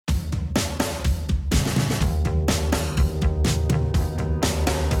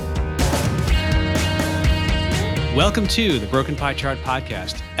Welcome to the Broken Pie Chart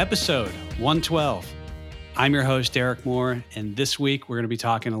Podcast, episode 112. I'm your host, Derek Moore, and this week we're going to be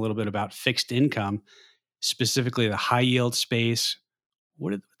talking a little bit about fixed income, specifically the high yield space.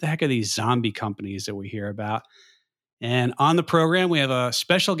 What the heck are these zombie companies that we hear about? And on the program, we have a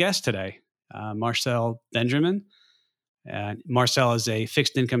special guest today, Marcel Benjamin. Marcel is a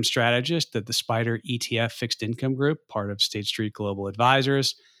fixed income strategist at the SPDR ETF Fixed Income Group, part of State Street Global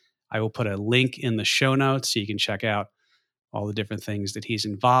Advisors. I will put a link in the show notes so you can check out all the different things that he's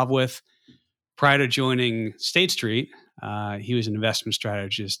involved with. Prior to joining State Street, he was an investment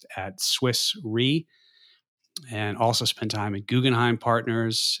strategist at Swiss Re and also spent time at Guggenheim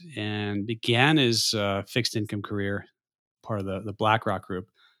Partners and began his fixed income career, part of the BlackRock Group.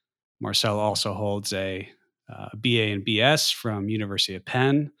 Marcel also holds a BA and BS from University of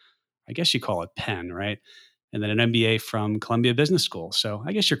Penn. I guess you call it Penn, right? And then an MBA from Columbia Business School. So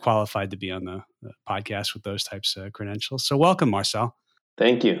I guess you're qualified to be on the podcast with those types of credentials. So welcome, Marcel.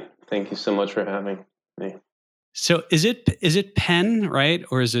 Thank you. Thank you so much for having me. So is it Penn, right?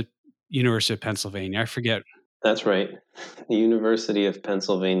 Or is it University of Pennsylvania? I forget. That's right. The University of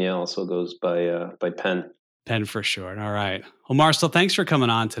Pennsylvania also goes by Penn. Penn for short. All right. Well, Marcel, thanks for coming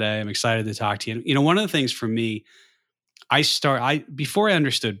on today. I'm excited to talk to you. You know, one of the things for me, before I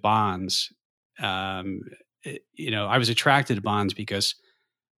understood bonds, I was attracted to bonds because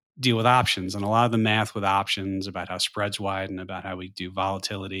deal with options, and a lot of the math with options about how spreads widen, about how we do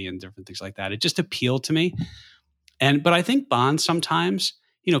volatility and different things like that. It just appealed to me. But I think bonds sometimes,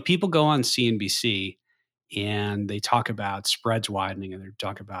 people go on CNBC and they talk about spreads widening and they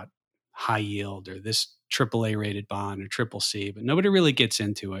talk about high yield or this AAA rated bond or triple C, but nobody really gets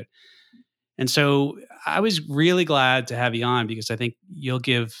into it. And so I was really glad to have you on because I think you'll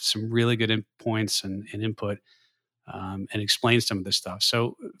give some really good points and input and explain some of this stuff.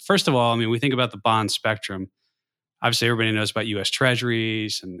 So first of all, we think about the bond spectrum. Obviously, everybody knows about U.S.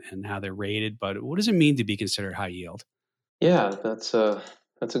 Treasuries and how they're rated, but what does it mean to be considered high yield? Yeah, that's a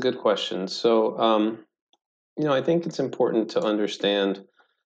good question. So, I think it's important to understand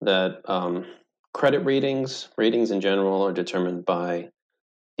that credit ratings in general, are determined by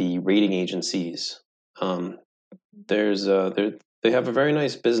the rating agencies. They have a very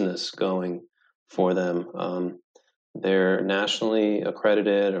nice business going for them. They're nationally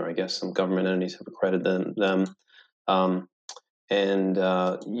accredited, or I guess some government entities have accredited them. And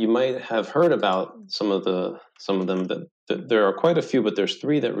you might have heard about some of them. That there are quite a few, but there's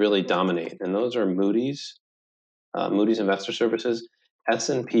three that really dominate, and those are Moody's Investor Services,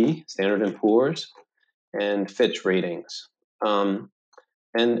 S&P, Standard & Poor's, and Fitch Ratings.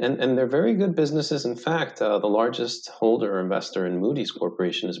 And they're very good businesses. In fact, the largest holder or investor in Moody's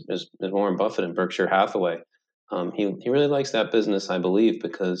Corporation is Warren Buffett and Berkshire Hathaway. He really likes that business, I believe,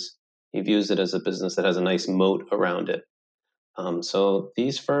 because he views it as a business that has a nice moat around it. So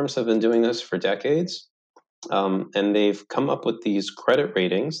these firms have been doing this for decades, and they've come up with these credit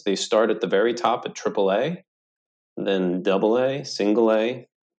ratings. They start at the very top at AAA, then AA, single A,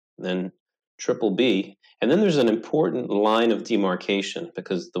 then triple B. And then there's an important line of demarcation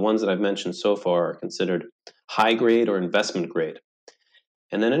because the ones that I've mentioned so far are considered high grade or investment grade.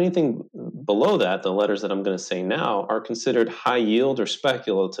 And then anything below that, the letters that I'm going to say now, are considered high yield or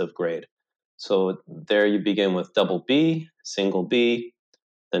speculative grade. So there you begin with double B, single B,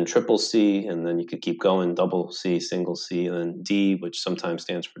 then triple C, and then you could keep going, double C, single C, and then D, which sometimes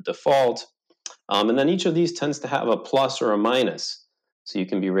stands for default. And then each of these tends to have a plus or a minus. So you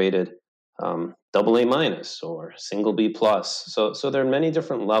can be rated double A minus or single B plus. So there are many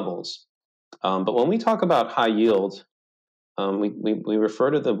different levels. But when we talk about high yield, we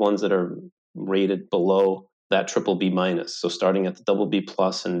refer to the ones that are rated below that triple B minus. So starting at the double B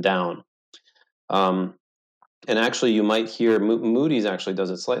plus and down. And actually, you might hear Moody's actually does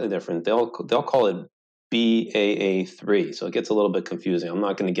it slightly different. They'll call it Baa3. So it gets a little bit confusing. I'm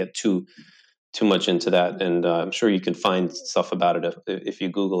not going to get too much into that, and I'm sure you can find stuff about it if you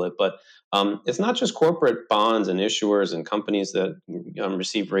Google it. But it's not just corporate bonds and issuers and companies that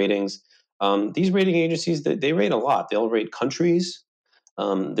receive ratings. These rating agencies, they rate a lot. They'll rate countries.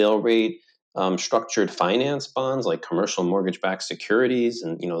 They'll rate structured finance bonds like commercial mortgage-backed securities,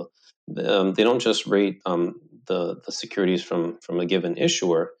 and they don't just rate the securities from a given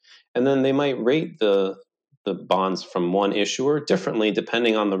issuer, and then they might rate the bonds from one issuer differently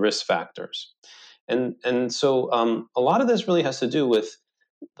depending on the risk factors. And so a lot of this really has to do with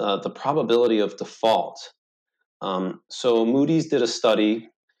the probability of default. So Moody's did a study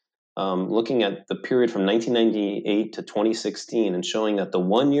looking at the period from 1998 to 2016 and showing that the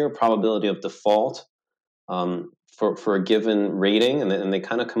 1 year probability of default for a given rating, and they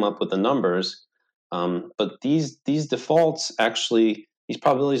kind of come up with the numbers. But these defaults actually, these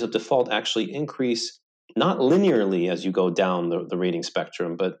probabilities of default actually increase not linearly as you go down the rating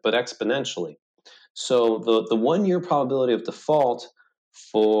spectrum, but exponentially. So the 1 year probability of default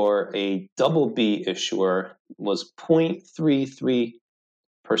for a double B issuer was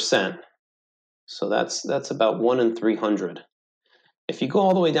 0.33%. So that's about 1 in 300. If you go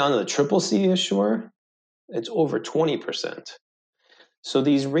all the way down to the triple C issuer, it's over 20%. So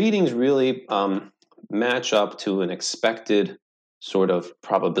these ratings really match up to an expected sort of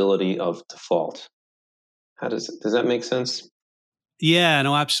probability of default. Does that make sense? Yeah,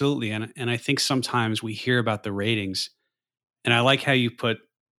 no, absolutely. And I think sometimes we hear about the ratings, and I like how you put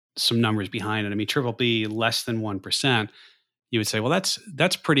some numbers behind it. I mean, triple B less than 1%, you would say, well,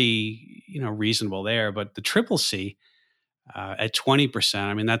 that's pretty, reasonable there. But the triple C at 20%,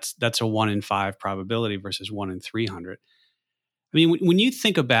 I mean, that's a 1 in 5 probability versus 1 in 300. I mean, when you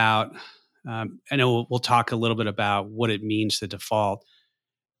think about, I know we'll talk a little bit about what it means to default,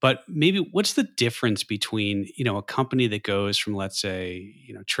 but maybe what's the difference between, a company that goes from, let's say,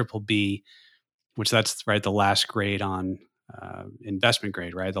 triple B, which that's right, the last grade on investment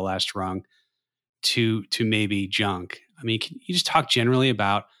grade, right, the last rung, to maybe junk. I mean, can you just talk generally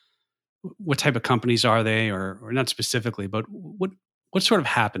about what type of companies are they, or not specifically, but what sort of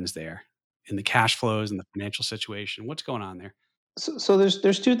happens there in the cash flows and the financial situation? What's going on there? So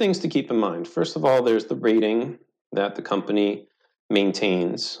there's two things to keep in mind. First of all, there's the rating that the company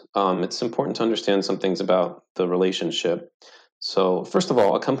maintains. It's important to understand some things about the relationship. So first of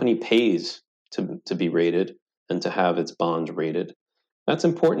all, a company pays to be rated and to have its bond rated. That's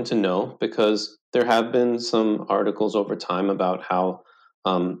important to know because there have been some articles over time about how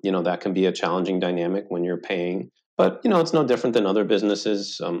that can be a challenging dynamic when you're paying. But it's no different than other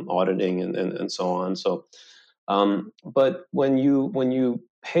businesses, auditing and so on. So but when you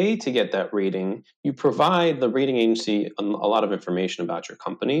pay to get that rating, you provide the rating agency a lot of information about your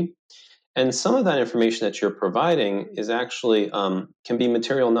company, and some of that information that you're providing is actually can be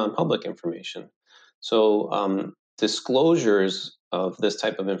material non-public information. So disclosures of this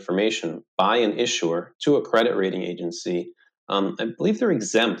type of information by an issuer to a credit rating agency, I believe they're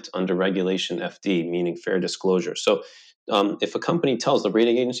exempt under Regulation FD, meaning fair disclosure. So if a company tells the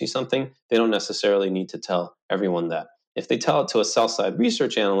rating agency something, they don't necessarily need to tell everyone that. If they tell it to a sell-side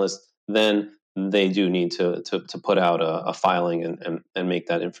research analyst, then they do need to put out a filing and make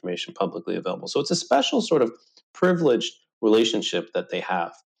that information publicly available. So it's a special sort of privileged relationship that they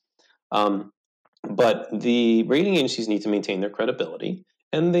have. But the rating agencies need to maintain their credibility,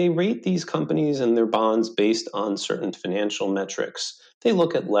 and they rate these companies and their bonds based on certain financial metrics. They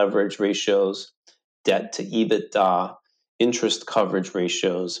look at leverage ratios, debt to EBITDA, interest coverage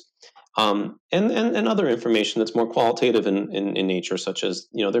ratios, and other information that's more qualitative in nature, such as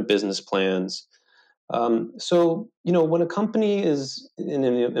their business plans. So when a company is in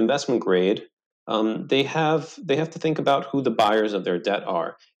an investment grade, they have to think about who the buyers of their debt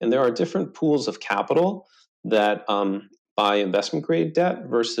are, and there are different pools of capital that buy investment grade debt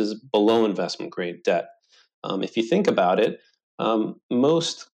versus below investment grade debt. If you think about it,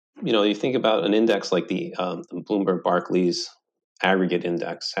 most you think about an index like the Bloomberg Barclays aggregate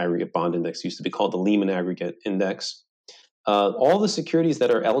index, aggregate bond index, used to be called the Lehman Aggregate Index. All the securities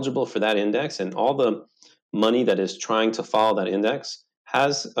that are eligible for that index and all the money that is trying to follow that index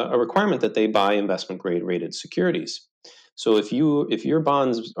has a requirement that they buy investment grade rated securities. So if your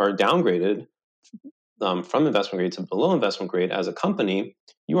bonds are downgraded from investment grade to below investment grade as a company,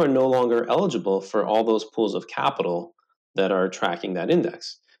 you are no longer eligible for all those pools of capital that are tracking that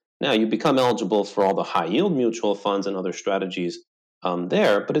index. Now you become eligible for all the high yield mutual funds and other strategies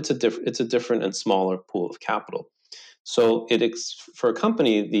there, but it's a different and smaller pool of capital. So for a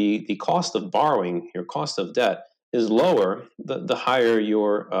company, the cost of borrowing, your cost of debt, is lower the higher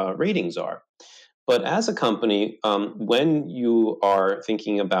your ratings are. But as a company, when you are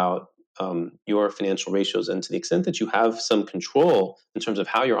thinking about your financial ratios, and to the extent that you have some control in terms of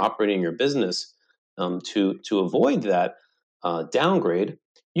how you're operating your business to avoid that downgrade,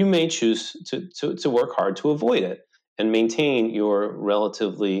 you may choose to work hard to avoid it and maintain your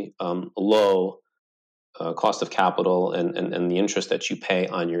relatively low cost of capital and the interest that you pay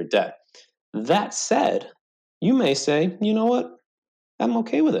on your debt. That said, you may say, you know what? I'm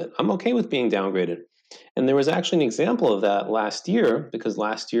okay with it. I'm okay with being downgraded. And there was actually an example of that last year, because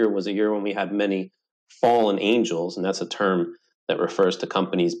last year was a year when we had many fallen angels, and that's a term that refers to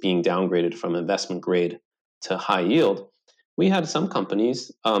companies being downgraded from investment grade to high yield. We had some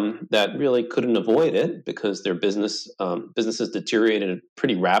companies that really couldn't avoid it because their businesses deteriorated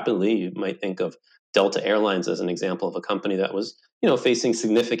pretty rapidly. You might think of Delta Airlines as an example of a company that was, facing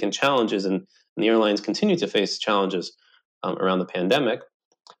significant challenges, and the airlines continue to face challenges around the pandemic.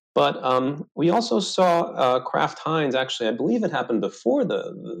 But we also saw Kraft Heinz, actually, I believe it happened before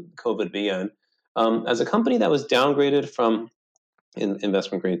the COVID began, as a company that was downgraded from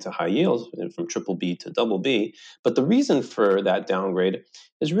investment grade to high yield, and from triple B to double B. But the reason for that downgrade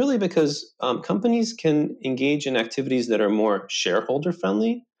is really because companies can engage in activities that are more shareholder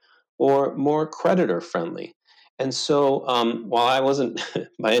friendly or more creditor friendly. And so, while I wasn't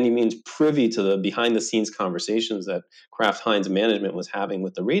by any means privy to the behind the scenes conversations that Kraft Heinz management was having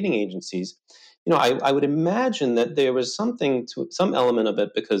with the rating agencies, I would imagine that there was some element of it,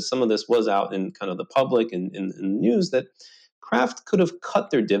 because some of this was out in kind of the public and in the news, that Kraft could have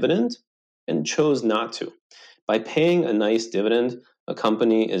cut their dividend and chose not to. By paying a nice dividend, a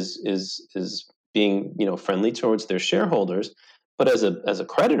company is being friendly towards their shareholders. But as a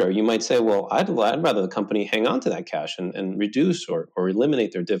creditor, you might say, well, I'd rather the company hang on to that cash and reduce or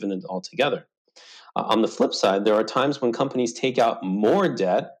eliminate their dividend altogether. On the flip side, there are times when companies take out more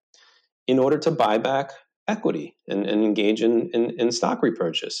debt in order to buy back equity and engage in stock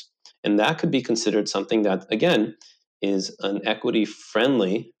repurchase. And that could be considered something that, again, is an equity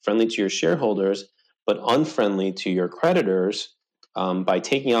friendly to your shareholders, but unfriendly to your creditors, by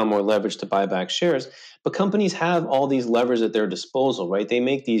taking on more leverage to buy back shares. But companies have all these levers at their disposal, right? They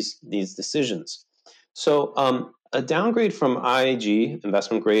make these decisions. So a downgrade from IG,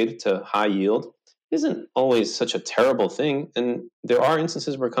 investment grade, to high yield isn't always such a terrible thing. And there are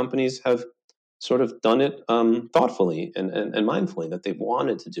instances where companies have sort of done it thoughtfully and mindfully, that they've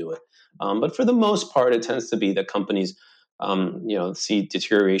wanted to do it. But for the most part, it tends to be that companies see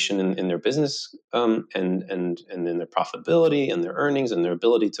deterioration in their business, and in their profitability and their earnings and their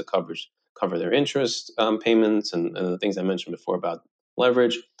ability to cover their interest payments, and the things I mentioned before about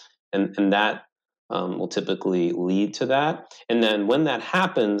leverage, and that will typically lead to that. And then when that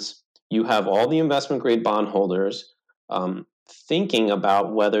happens, you have all the investment grade bondholders thinking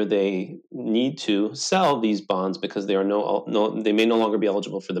about whether they need to sell these bonds, because they may no longer be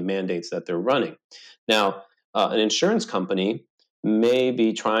eligible for the mandates that they're running. Now, an insurance company may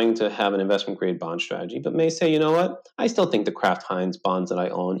be trying to have an investment grade bond strategy, but may say, you know what, I still think the Kraft Heinz bonds that I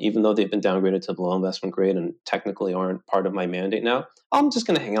own, even though they've been downgraded to below investment grade and technically aren't part of my mandate now, I'm just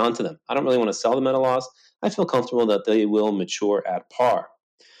going to hang on to them. I don't really want to sell them at a loss. I feel comfortable that they will mature at par.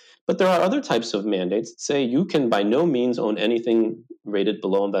 But there are other types of mandates that say you can by no means own anything rated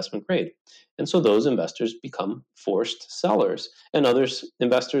below investment grade. And so those investors become forced sellers. And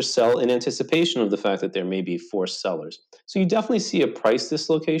investors sell in anticipation of the fact that there may be forced sellers. So you definitely see a price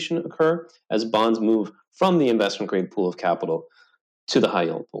dislocation occur as bonds move from the investment grade pool of capital to the high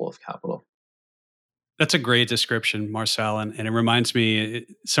yield pool of capital. That's a great description, Marcel. And it reminds me,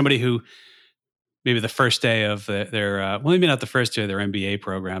 somebody who maybe the first day of their well, maybe not the first day of their MBA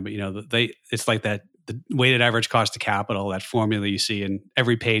program, but it's like that, the weighted average cost of capital, that formula you see in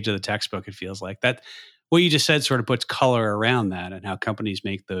every page of the textbook. It feels like that. What you just said sort of puts color around that and how companies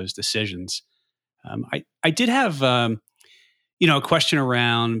make those decisions. I did have a question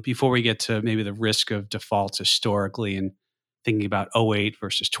around, before we get to maybe the risk of defaults historically, and thinking about '08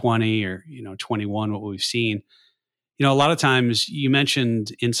 versus 20, or 21, what we've seen. A lot of times you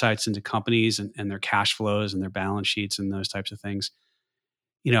mentioned insights into companies and their cash flows and their balance sheets and those types of things.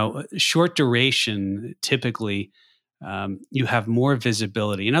 Short duration, typically, you have more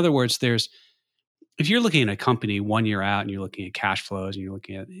visibility. In other words, if you're looking at a company 1 year out and you're looking at cash flows and you're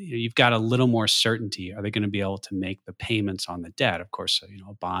looking at, you've got a little more certainty. Are they going to be able to make the payments on the debt? Of course,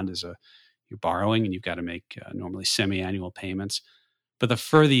 a bond is you're borrowing and you've got to make normally semi-annual payments. But the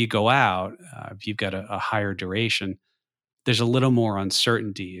further you go out, if you've got a higher duration, there's a little more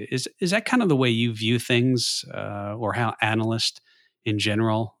uncertainty. Is that kind of the way you view things, or how analysts in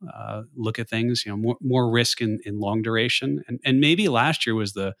general look at things? More risk in long duration, and maybe last year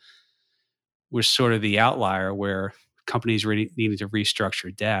was sort of the outlier where companies really needed to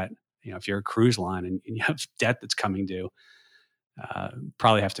restructure debt. If you're a cruise line and you have debt that's coming due,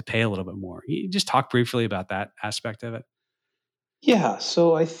 probably have to pay a little bit more. You just talk briefly about that aspect of it. Yeah,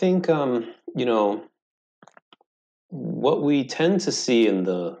 so I think what we tend to see in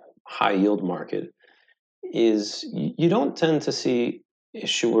the high yield market is you don't tend to see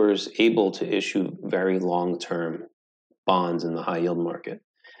issuers able to issue very long term bonds in the high yield market.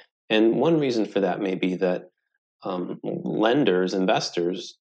 And one reason for that may be that lenders,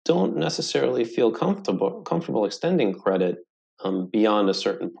 investors, don't necessarily feel comfortable extending credit beyond a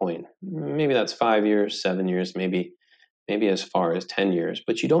certain point. Maybe that's 5 years, 7 years, maybe as far as 10 years.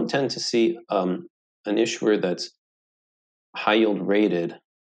 But you don't tend to see an issuer that's high yield rated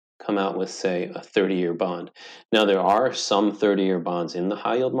come out with, say, a 30-year bond. Now, there are some 30-year bonds in the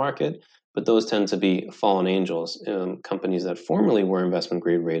high yield market, but those tend to be fallen angels, companies that formerly were investment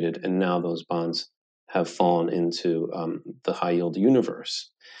grade rated, and now those bonds have fallen into the high yield universe.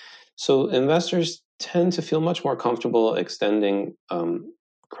 So investors tend to feel much more comfortable extending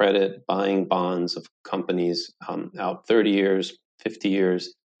credit, buying bonds of companies out 30 years, 50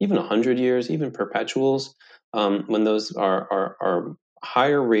 years, even 100 years, even perpetuals, when those are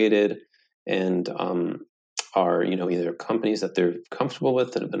higher rated and are either companies that they're comfortable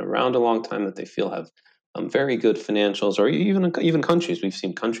with, that have been around a long time, that they feel have very good financials, or even countries. We've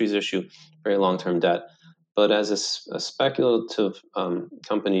seen countries issue very long-term debt. But as a speculative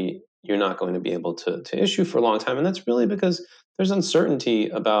company, you're not going to be able to issue for a long time. And that's really because there's uncertainty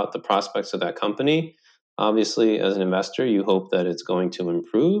about the prospects of that company. Obviously, as an investor, you hope that it's going to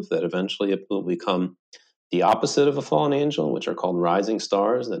improve, that eventually it will become the opposite of a fallen angel, which are called rising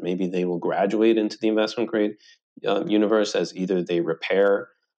stars, that maybe they will graduate into the investment grade universe as either they repair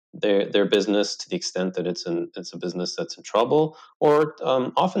their business to the extent that it's a business that's in trouble, or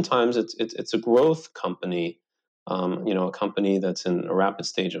oftentimes it's a growth company, a company that's in a rapid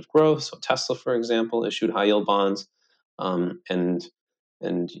stage of growth. So Tesla, for example, issued high yield bonds, and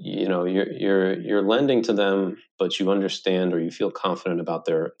you're lending to them, but you understand or you feel confident about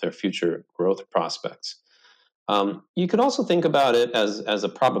their future growth prospects. You could also think about it as a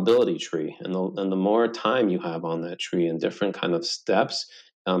probability tree, and the more time you have on that tree and different kind of steps,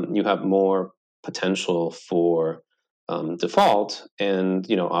 you have more potential for default. And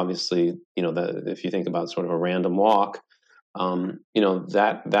obviously, that if you think about sort of a random walk,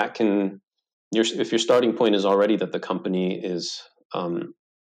 that can if your starting point is already that the company is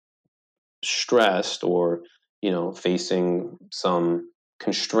stressed or facing some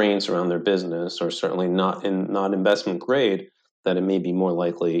constraints around their business, or certainly not investment grade, that it may be more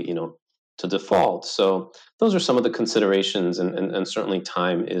likely to default. So those are some of the considerations, and certainly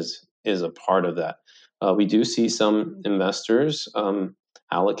time is a part of that. We do see some investors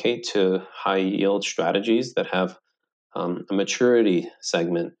allocate to high yield strategies that have a maturity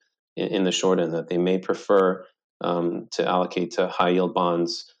segment in the short end, that they may prefer to allocate to high yield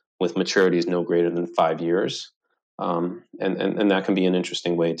bonds with maturities no greater than 5 years. And that can be an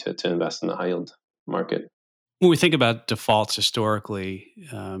interesting way to invest in the high yield market. When we think about defaults historically,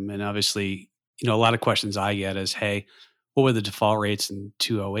 and obviously, a lot of questions I get is, hey, what were the default rates in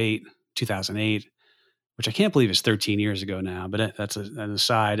 2008, which I can't believe is 13 years ago now, but that's an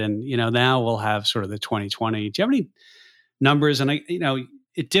aside. And, now we'll have sort of the 2020. Do you have any numbers? And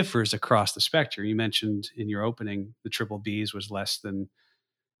it differs across the spectrum. You mentioned in your opening, the triple Bs was less than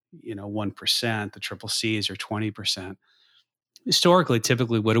 1%, the triple Cs are 20%. Historically,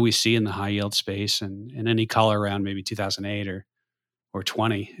 typically, what do we see in the high yield space, and any color around maybe 2008 or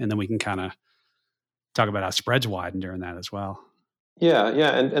 20? And then we can kind of talk about how spreads widen during that as well. Yeah.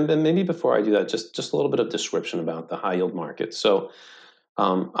 And then maybe before I do that, just a little bit of description about the high yield market. So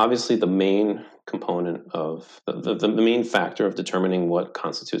obviously the main component of the main factor of determining what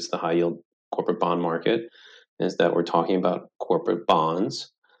constitutes the high yield corporate bond market is that we're talking about corporate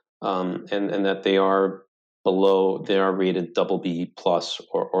bonds, and that they are rated double B plus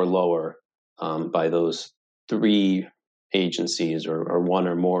or lower by those three agencies, or one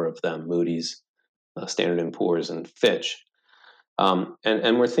or more of them: Moody's, Standard & Poor's, and Fitch.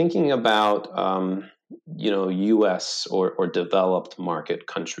 And we're thinking about U.S. or developed market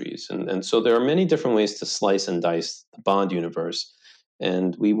countries, and so there are many different ways to slice and dice the bond universe,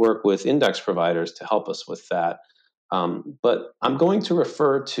 and we work with index providers to help us with that. But I'm going to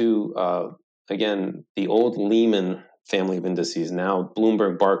refer to again the old Lehman family of indices, now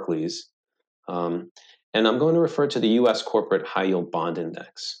Bloomberg Barclays, and I'm going to refer to the U.S. Corporate High Yield Bond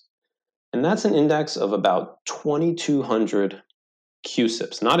Index, and that's an index of about 2,200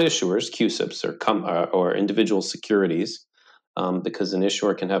 CUSIPs, not issuers. CUSIPs or individual securities, because an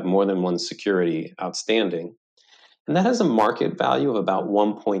issuer can have more than one security outstanding. And that has a market value of about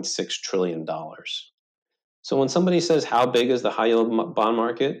 $1.6 trillion. So when somebody says, how big is the high yield bond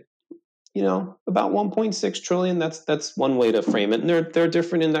market? About 1.6 trillion. That's one way to frame it. And there are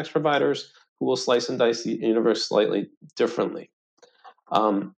different index providers who will slice and dice the universe slightly differently.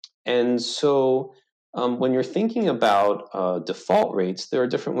 And so when you're thinking about default rates, there are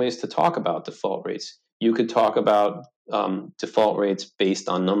different ways to talk about default rates. You could talk about default rates based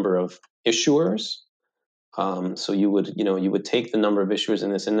on number of issuers. So you would take the number of issuers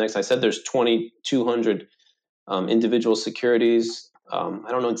in this index. I said there's 2,200 individual securities. I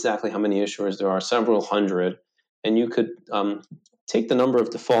don't know exactly how many issuers there are, several hundred, and you could take the number of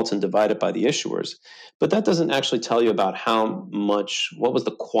defaults and divide it by the issuers. But that doesn't actually tell you about what was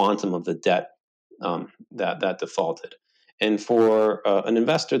the quantum of the debt that defaulted. And for an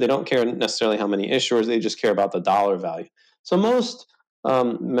investor, they don't care necessarily how many issuers, they just care about the dollar value. So most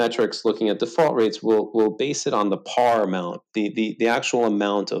metrics looking at default rates will base it on the par amount, the actual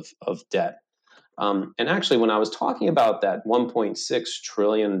amount of debt. And actually, when I was talking about that $1.6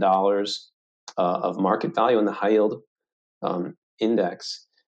 trillion of market value in the high yield index,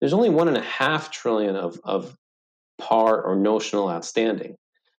 there's only $1.5 trillion of par or notional outstanding.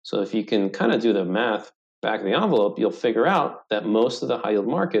 So if you can kind of do the math back of the envelope, you'll figure out that most of the high yield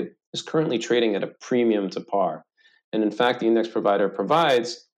market is currently trading at a premium to par. And in fact, the index provider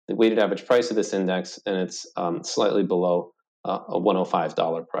provides the weighted average price of this index, and it's slightly below a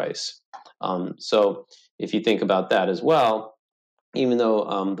 $105 price. So if you think about that as well, even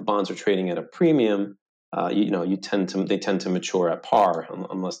though the bonds are trading at a premium, they tend to mature at par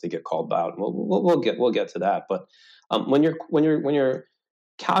unless they get called out. We'll get to that. But when you're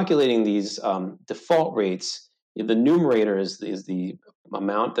calculating these default rates, the numerator is the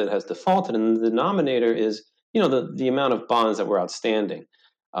amount that has defaulted, and the denominator is the amount of bonds that were outstanding.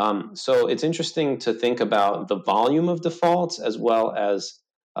 So it's interesting to think about the volume of defaults as well as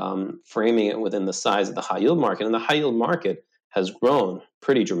framing it within the size of the high yield market. And the high yield market has grown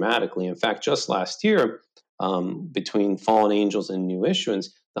pretty dramatically. In fact, just last year, between fallen angels and new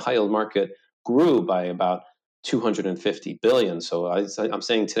issuance, the high yield market grew by about 250 billion. So I'm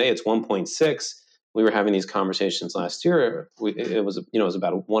saying today it's 1.6. We were having these conversations last year. It was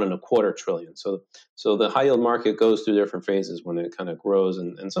about 1.25 trillion. So the high yield market goes through different phases when it kind of grows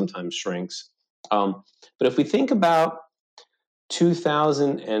and sometimes shrinks. But if we think about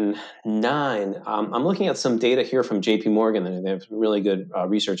 2009, I'm looking at some data here from JP Morgan, and they have some really good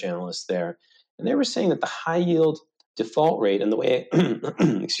research analysts there. And they were saying that the high yield default rate, and the way,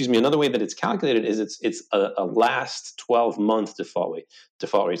 another way that it's calculated is it's a last 12-month default rate.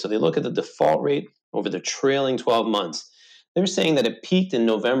 So they look at the default rate over the trailing 12 months. They're saying that it peaked in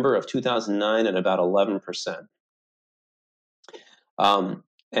November of 2009 at about 11%. And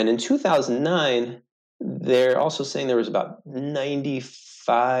in 2009, they're also saying there was about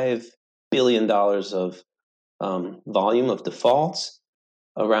 $95 billion of volume of defaults,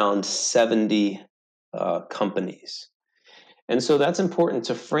 around 70 companies. And so that's important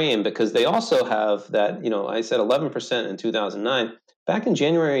to frame because they also have that, I said 11% in 2009. Back in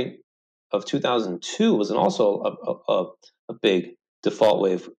January of 2002 was also a big default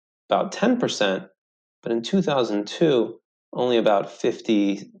wave, about 10%. But in 2002, only about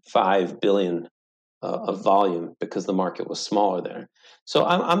 55 billion of volume because the market was smaller there. So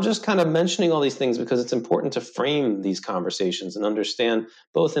I'm just kind of mentioning all these things because it's important to frame these conversations and understand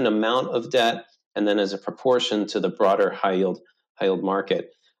both an amount of debt and then as a proportion to the broader high yield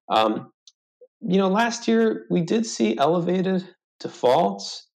market. Last year we did see elevated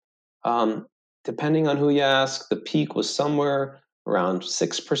defaults. Depending on who you ask, the peak was somewhere around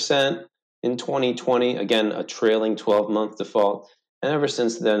 6% in 2020. Again, a trailing 12-month default. And ever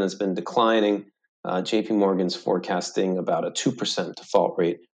since then, it's been declining. JP Morgan's forecasting about a 2% default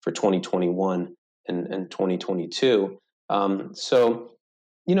rate for 2021 and 2022. So,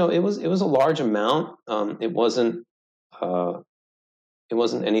 it was a large amount. It wasn't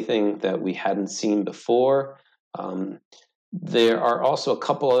anything that we hadn't seen before. There are also a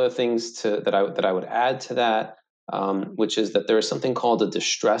couple other things that I would add to that, which is that there is something called a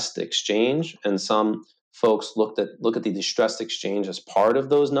distressed exchange, and some folks look at the distressed exchange as part of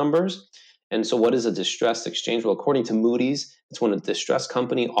those numbers. And so what is a distressed exchange? Well, according to Moody's, it's when a distressed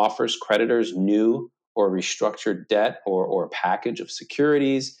company offers creditors new or restructured debt or a package of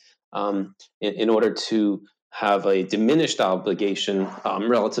securities in order to have a diminished obligation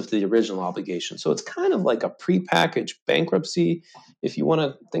relative to the original obligation. So it's kind of like a prepackaged bankruptcy, if you want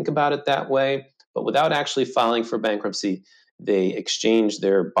to think about it that way. But without actually filing for bankruptcy, they exchange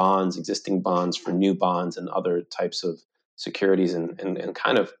their existing bonds for new bonds and other types of securities and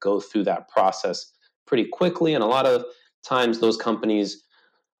kind of go through that process pretty quickly. And a lot of times those companies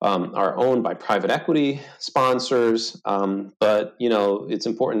are owned by private equity sponsors. But, it's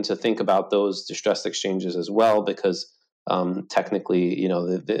important to think about those distressed exchanges as well because technically,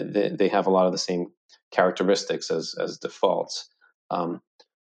 they have a lot of the same characteristics as defaults.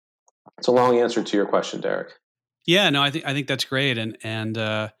 It's a long answer to your question, Derek. Yeah, no, I think that's great. And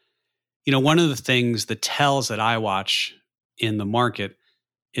one of the things, the tells that I watch in the market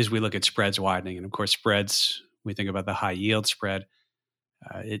is we look at spreads widening. And of course, spreads, we think about the high yield spread.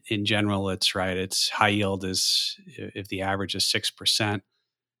 In general, it's right. It's high yield is if the average is 6%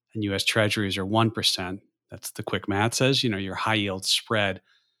 and U.S. Treasuries are 1%, That's the quick math says, your high yield spread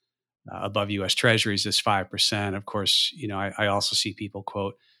above US Treasuries is 5%. Of course, I also see people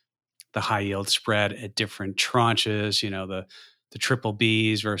quote the high yield spread at different tranches, the triple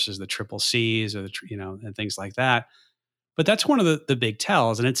Bs versus the triple Cs, or and things like that. But that's one of the big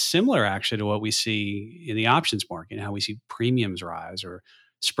tells, and it's similar actually to what we see in the options market, how we see premiums rise or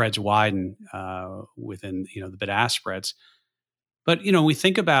spreads widen within the bid ask spreads. But we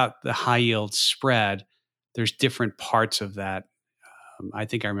think about the high yield spread. There's different parts of that. I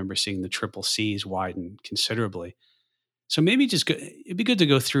think I remember seeing the triple Cs widen considerably. So maybe it'd be good to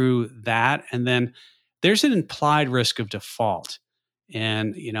go through that, and then there's an implied risk of default.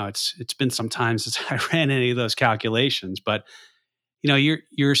 And it's been some time since I ran any of those calculations, but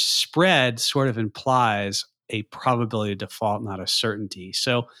your spread sort of implies a probability of default, not a certainty.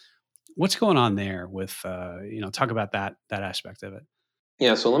 So what's going on there with talk about that aspect of it?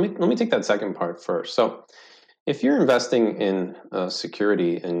 Yeah, so let me take that second part first. So if you're investing in a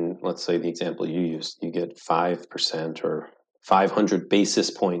security, and let's say the example you used, you get 5% or 500 basis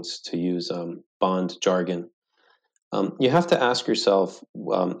points, to use bond jargon, you have to ask yourself,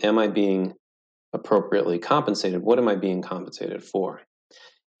 am I being appropriately compensated? What am I being compensated for?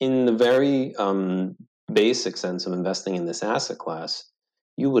 In the very basic sense of investing in this asset class,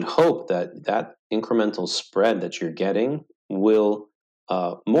 you would hope that that incremental spread that you're getting will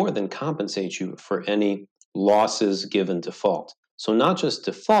more than compensate you for any losses given default. So not just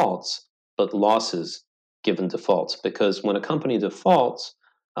defaults, but losses given defaults. Because when a company defaults,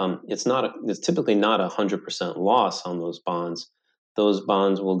 it's typically not 100% loss on those bonds. Those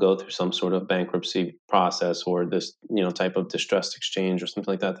bonds will go through some sort of bankruptcy process, or this type of distressed exchange or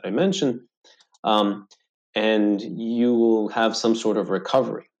something like that I mentioned, and you will have some sort of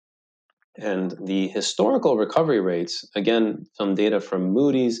recovery. And the historical recovery rates, again, some data from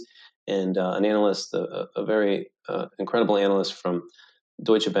Moody's and an analyst, a very incredible analyst from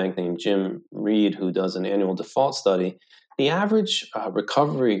Deutsche Bank named Jim Reed, who does an annual default study, the average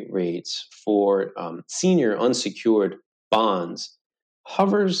recovery rates for senior unsecured bonds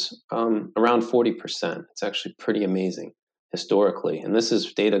hovers around 40%. It's actually pretty amazing historically. And this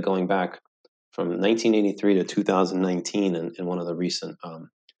is data going back from 1983 to 2019 in one of the recent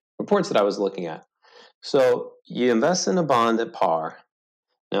reports that I was looking at. So you invest in a bond at par.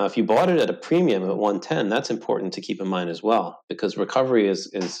 Now, if you bought it at a premium at 110, that's important to keep in mind as well, because recovery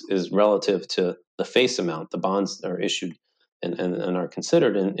is relative to the face amount. The bonds are issued and are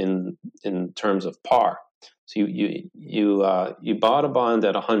considered in terms of par. So you bought a bond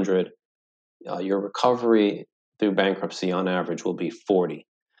at 100. Your recovery through bankruptcy on average will be 40.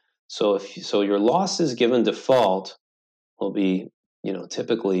 So your losses given default will be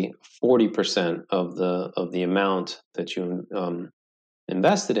typically 40% of the amount that you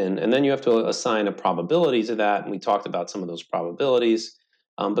invested in, and then you have to assign a probability to that. And we talked about some of those probabilities.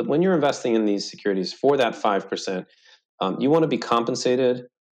 But when you're investing in these securities for that 5%, you want to be compensated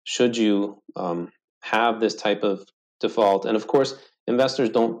should you have this type of default. And of course, investors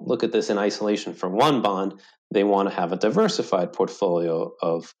don't look at this in isolation from one bond. They want to have a diversified portfolio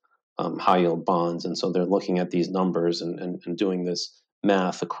of high yield bonds. And so they're looking at these numbers and doing this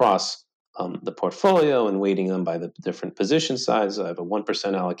math across the portfolio and weighting them by the different position sizes. I have a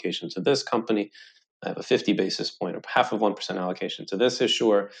 1% allocation to this company. I have a 50 basis point or half of 1% allocation to this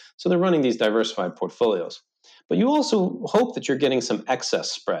issuer. So they're running these diversified portfolios. But you also hope that you're getting some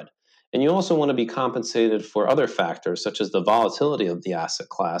excess spread. And you also want to be compensated for other factors, such as the volatility of the asset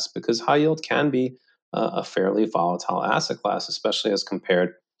class, because high yield can be a fairly volatile asset class, especially as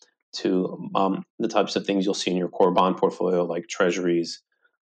compared to the types of things you'll see in your core bond portfolio, like treasuries,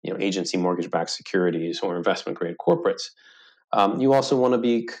 agency mortgage-backed securities, or investment-grade corporates. You also want to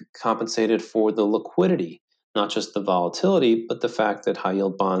be compensated for the liquidity, not just the volatility, but the fact that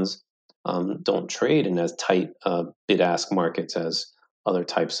high-yield bonds don't trade in as tight bid-ask markets as other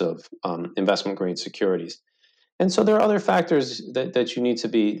types of investment-grade securities. And so there are other factors that you need to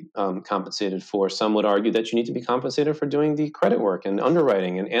be compensated for. Some would argue that you need to be compensated for doing the credit work and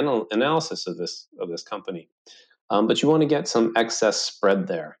underwriting and analysis of this company. But you want to get some excess spread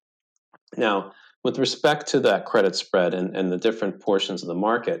there. Now, with respect to that credit spread and the different portions of the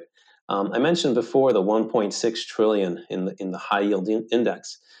market, I mentioned before the 1.6 trillion in the high yield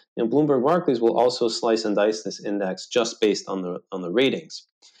index. Bloomberg Barclays will also slice and dice this index just based on the ratings.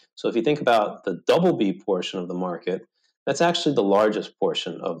 So if you think about the double B portion of the market, that's actually the largest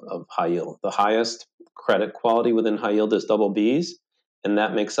portion of high yield. The highest credit quality within high yield is double Bs, and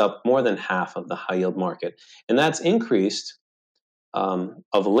that makes up more than half of the high yield market. And that's increased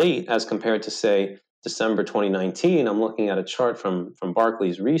of late as compared to, say, December 2019. I'm looking at a chart from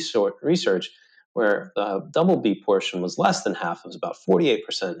Barclays research where the double B portion was less than half. It was about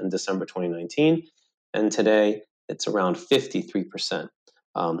 48% in December 2019, and today it's around 53%.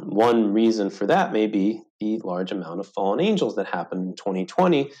 One reason for that may be the large amount of fallen angels that happened in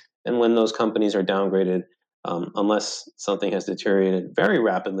 2020, and when those companies are downgraded, unless something has deteriorated very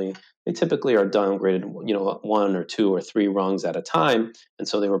rapidly, they typically are downgraded, one or two or three rungs at a time, and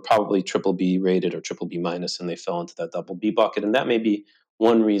so they were probably triple B rated or triple B minus, and they fell into that double B bucket, and that may be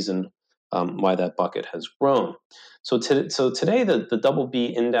one reason why that bucket has grown. So today, the double B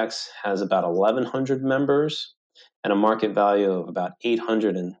index has about 1,100 members and a market value of about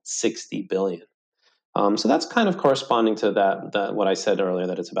 860 billion. So that's kind of corresponding to that what I said earlier,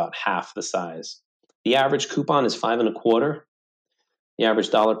 that it's about half the size. The average coupon is 5.25. The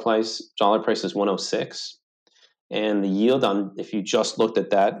average dollar price is 106, and the yield on, if you just looked at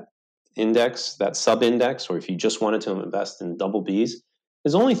that index, that sub index, or if you just wanted to invest in double Bs,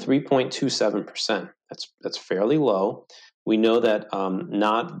 is only 3.27%. That's fairly low. We know that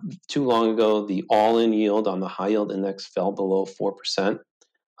not too long ago, the all-in yield on the high yield index fell below 4%.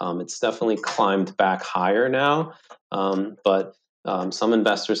 It's definitely climbed back higher now, but some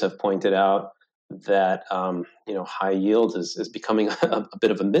investors have pointed out that high yield is becoming a bit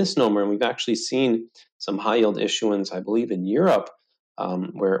of a misnomer, and we've actually seen some high yield issuance, I believe, in Europe,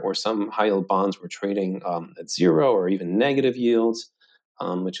 where some high yield bonds were trading at zero or even negative yields,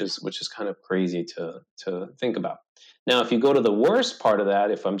 which is kind of crazy to think about. Now, if you go to the worst part of that,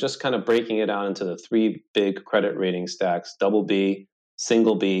 if I'm just kind of breaking it out into the three big credit rating stacks, double B,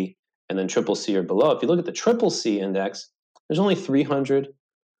 single B, and then triple C or below, if you look at the triple C index, there's only 300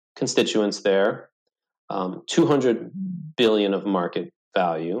 constituents there, 200 billion of market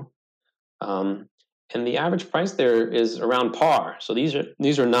value, and the average price there is around par. So these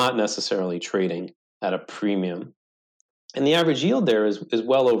are not necessarily trading at a premium, and the average yield there is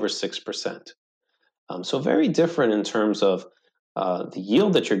well over 6%. So very different in terms of the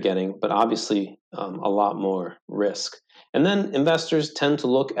yield that you're getting, but obviously a lot more risk. And then investors tend to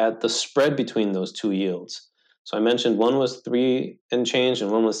look at the spread between those two yields. So I mentioned one was 3 and change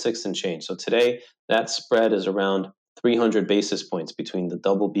and one was 6 and change. So today that spread is around 300 basis points between the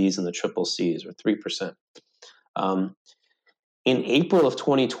double Bs and the triple Cs, or 3%. In April of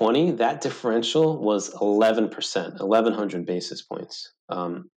 2020, that differential was 11%, 1,100 basis points.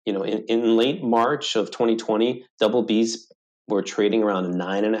 In late March of 2020, double Bs were trading around a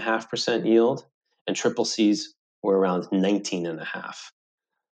 9.5% yield, and triple Cs were around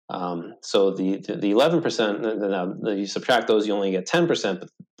 19.5%. So the 11%, you subtract those, you only get 10%,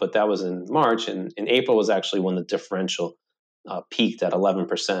 but that was in March, and in April was actually when the differential peaked at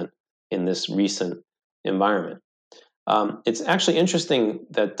 11% in this recent environment. It's actually interesting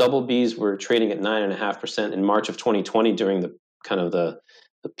that double Bs were trading at 9.5% in March of 2020 during the kind of the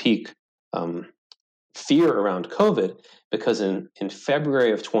peak fear around COVID, because in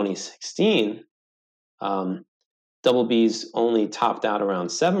February of 2016, double Bs only topped out around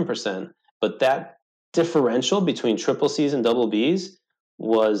 7%, but that differential between triple Cs and double Bs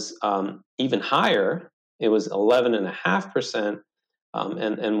was even higher. It was 11.5%.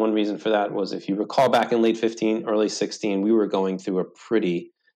 And one reason for that was, if you recall, back in late 15, early 16, we were going through a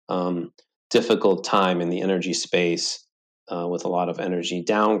pretty difficult time in the energy space with a lot of energy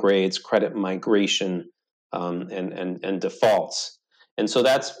downgrades, credit migration, and defaults. And so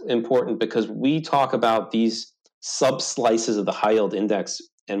that's important, because we talk about these sub-slices of the high yield index,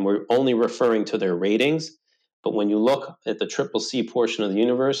 and we're only referring to their ratings. But when you look at the triple C portion of the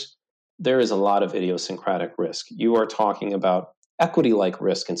universe, there is a lot of idiosyncratic risk. You are talking about equity-like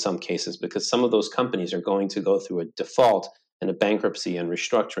risk in some cases, because some of those companies are going to go through a default and a bankruptcy and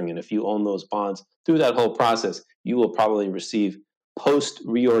restructuring. And if you own those bonds through that whole process, you will probably receive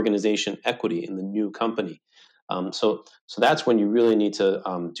post-reorganization equity in the new company. So that's when you really need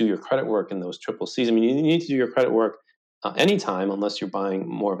to do your credit work in those triple Cs. I mean, you need to do your credit work anytime, unless you're buying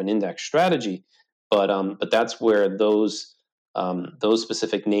more of an index strategy. But that's where those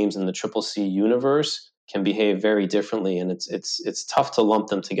specific names in the triple C universe can behave very differently, and it's tough to lump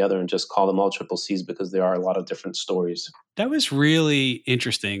them together and just call them all triple Cs, because there are a lot of different stories. That was really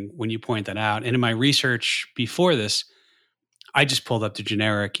interesting when you point that out. And in my research before this, I just pulled up the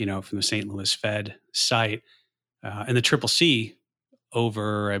generic, from the St. Louis Fed site, and the triple C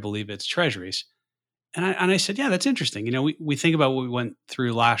over, I believe it's treasuries. And I said, yeah, that's interesting. We think about what we went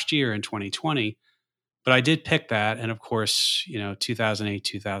through last year in 2020, but I did pick that. And of course, 2008,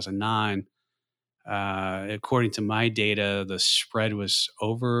 2009, according to my data, the spread was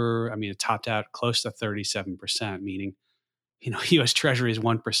it topped out close to 37%, meaning, U.S. Treasury is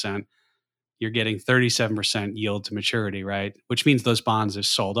 1%, you're getting 37% yield to maturity, right? Which means those bonds are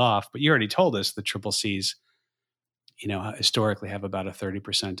sold off. But you already told us the triple C's, historically have about a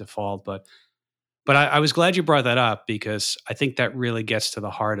 30% default. But I was glad you brought that up, because I think that really gets to the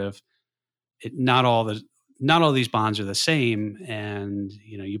heart of it. Not all these bonds are the same, and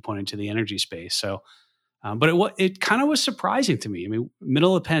you pointed to the energy space. So, but it kind of was surprising to me. I mean,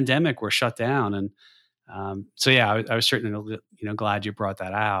 middle of the pandemic, we're shut down, and so yeah, I was certainly glad you brought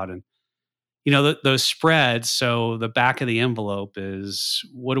that out. And those spreads. So the back of the envelope is,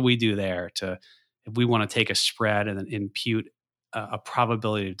 what do we do there if we want to take a spread and then impute a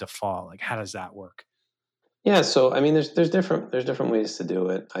probability of default? Like, how does that work? Yeah, so I mean, there's different ways to do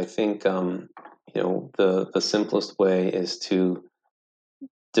it. I think the simplest way is to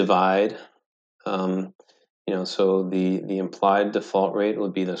divide. So the implied default rate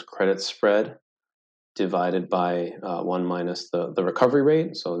would be this credit spread divided by 1 minus the recovery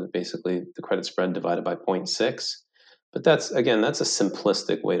rate. So basically, the credit spread divided by 0.6. But that's a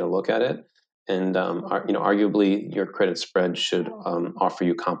simplistic way to look at it. And arguably, your credit spread should offer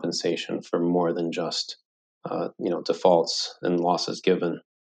you compensation for more than just defaults and losses given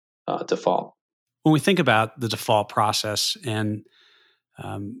default. When we think about the default process, and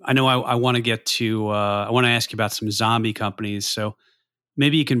I know I want to get to, I want to ask you about some zombie companies. So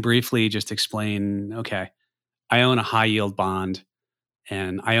maybe you can briefly just explain, okay, I own a high yield bond,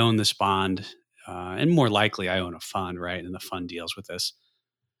 and I own this bond, and more likely I own a fund, right? And the fund deals with this.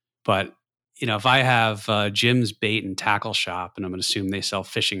 But if I have Jim's bait and tackle shop, and I'm going to assume they sell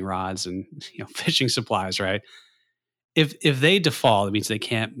fishing rods and fishing supplies, right? If they default, it means they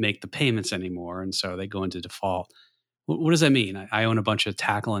can't make the payments anymore, and so they go into default. What does that mean? I own a bunch of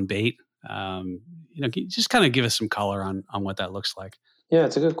tackle and bait. Can you just kind of give us some color on what that looks like? Yeah,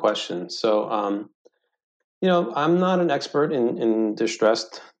 it's a good question. So, I'm not an expert in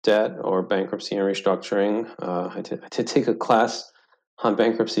distressed debt or bankruptcy and restructuring. I did take a class on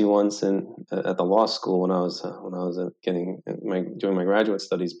bankruptcy once at the law school when I was doing my graduate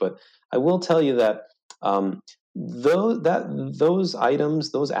studies. But I will tell you that those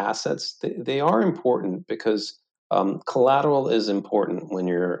items, those assets, they are important, because collateral is important when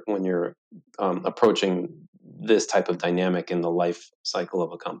you're approaching this type of dynamic in the life cycle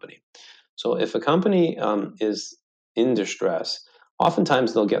of a company. So if a company is in distress,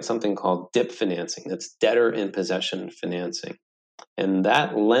 oftentimes they'll get something called DIP financing. That's debtor in possession financing. And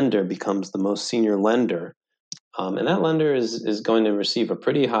that lender becomes the most senior lender. And that lender is going to receive a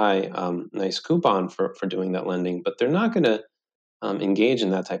pretty high, nice coupon for doing that lending, but they're not going to engage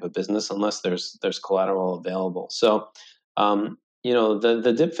in that type of business unless there's collateral available. So,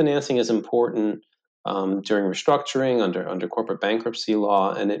 the DIP financing is important during restructuring under corporate bankruptcy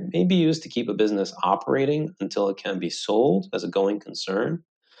law, and it may be used to keep a business operating until it can be sold as a going concern,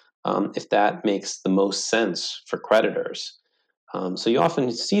 if that makes the most sense for creditors. So you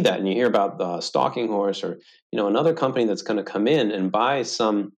often see that, and you hear about the stalking horse, or another company that's going to come in and buy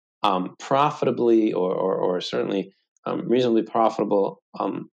some profitably or certainly reasonably profitable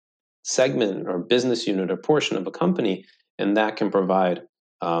segment or business unit or portion of a company, and that can provide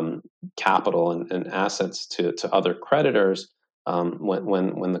capital and assets to other creditors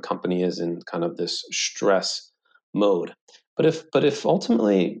when the company is in kind of this stress mode. But if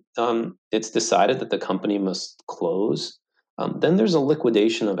ultimately it's decided that the company must close, then there's a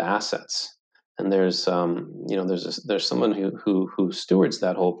liquidation of assets, and there's someone who stewards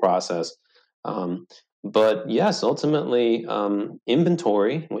that whole process. But yes, ultimately,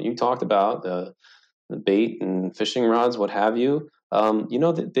 inventory, what you talked about, the bait and fishing rods, what have you,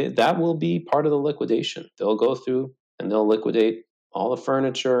 that will be part of the liquidation. They'll go through and they'll liquidate all the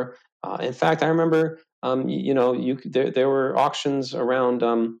furniture. In fact, I remember, there were auctions around,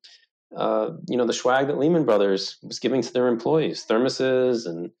 the swag that Lehman Brothers was giving to their employees, thermoses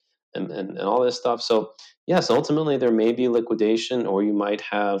and all this stuff. So yes, ultimately there may be liquidation, or you might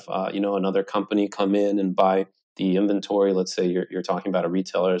have another company come in and buy the inventory. Let's say you're talking about a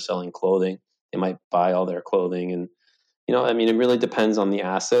retailer selling clothing; they might buy all their clothing, and it really depends on the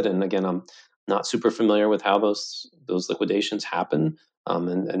asset. And again, I'm not super familiar with how those liquidations happen,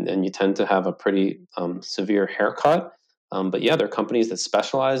 and you tend to have a pretty severe haircut. But yeah, there are companies that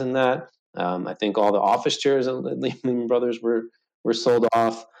specialize in that. I think all the office chairs at Lehman Brothers were sold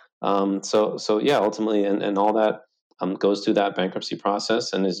off. So yeah, ultimately, and all that goes through that bankruptcy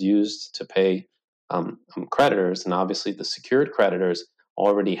process and is used to pay creditors. And obviously, the secured creditors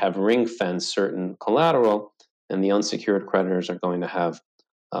already have ring fenced certain collateral, and the unsecured creditors are going to have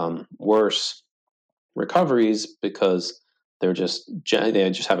worse recoveries because they just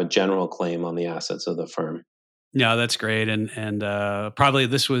have a general claim on the assets of the firm. No, that's great. And probably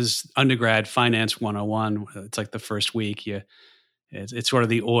this was undergrad finance 101. It's like the first week. It's sort of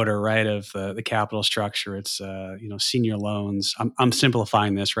the order, right, of the capital structure. It's senior loans. I'm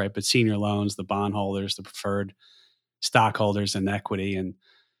simplifying this, right, but senior loans, the bondholders, the preferred stockholders, and equity, and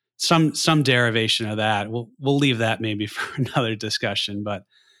some derivation of that. We'll leave that maybe for another discussion. But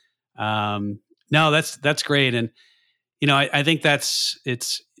no, that's great. And I think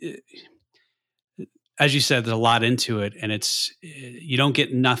it's as you said, there's a lot into it, and you don't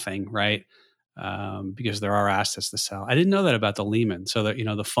get nothing, right? Because there are assets to sell. I didn't know that about the Lehman. So that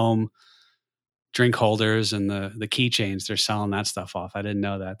the foam drink holders and the keychains, they're selling that stuff off. I didn't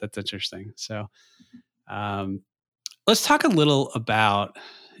know that. That's interesting. So let's talk a little about,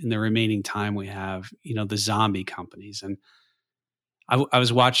 in the remaining time we have, the zombie companies. And I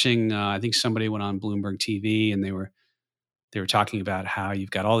was watching. I think somebody went on Bloomberg TV, and they were talking about how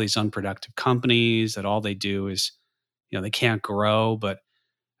you've got all these unproductive companies that all they do is, they can't grow. But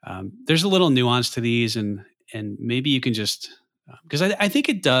there's a little nuance to these, and maybe you can just, because I think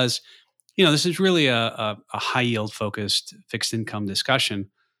it does. This is really a high yield focused fixed income discussion.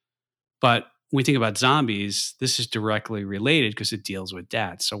 But when we think about zombies, this is directly related because it deals with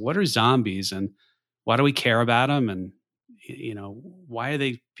debt. So what are zombies, and why do we care about them? And, why are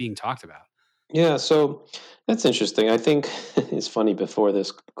they being talked about? Yeah, so that's interesting. I think it's funny, before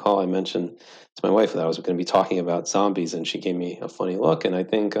this call, I mentioned to my wife that I was going to be talking about zombies, and she gave me a funny look. And I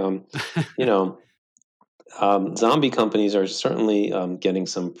think, you know, zombie companies are certainly getting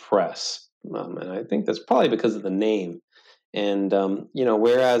some press. And I think that's probably because of the name. And,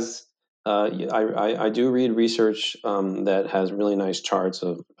 whereas I do read research that has really nice charts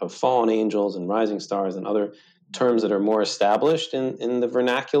of fallen angels and rising stars and other terms that are more established in the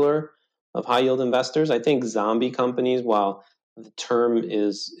vernacular of high yield investors. I think zombie companies, while the term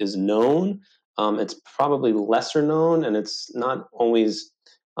is known, it's probably lesser known, and it's not always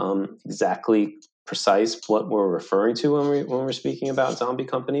exactly precise what we're referring to when we're speaking about zombie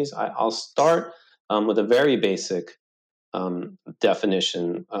companies. I'll start with a very basic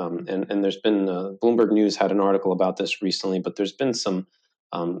definition. And there's been Bloomberg News had an article about this recently, but there's been some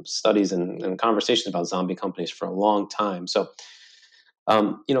studies and conversations about zombie companies for a long time. So,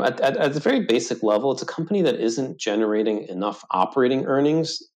 at the very basic level, it's a company that isn't generating enough operating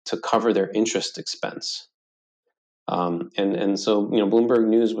earnings to cover their interest expense. And so, Bloomberg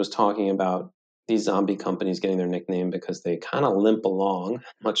News was talking about these zombie companies getting their nickname because they kind of limp along,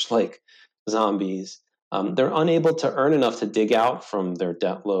 much like zombies. They're unable to earn enough to dig out from their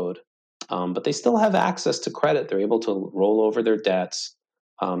debt load, but they still have access to credit. They're able to roll over their debts,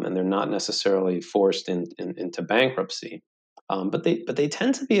 and they're not necessarily forced into bankruptcy. But they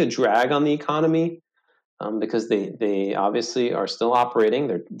tend to be a drag on the economy, because they obviously are still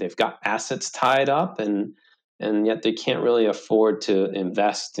operating. They've got assets tied up, and yet they can't really afford to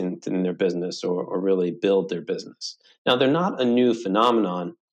invest in their business, or really build their business. Now, they're not a new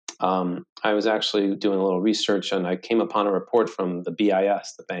phenomenon. I was actually doing a little research, and I came upon a report from the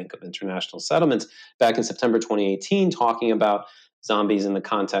BIS, the Bank of International Settlements, back in September 2018, talking about zombies in the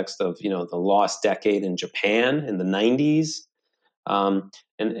context of the lost decade in Japan in the 90s.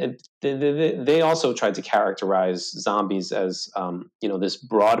 And they also tried to characterize zombies as this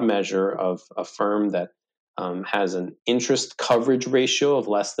broad measure of a firm that has an interest coverage ratio of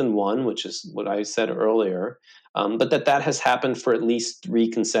less than 1, which is what I said earlier, but that has happened for at least 3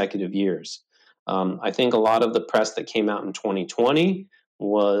 consecutive years. I think a lot of the press that came out in 2020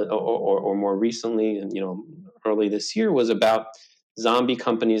 was, or more recently, and early this year, was about zombie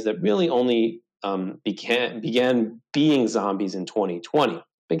companies that really only began being zombies in 2020,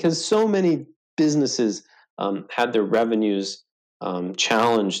 because so many businesses had their revenues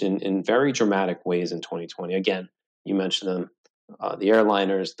challenged in very dramatic ways in 2020. Again, you mentioned them, the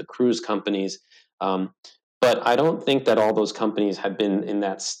airliners, the cruise companies. But I don't think that all those companies had been in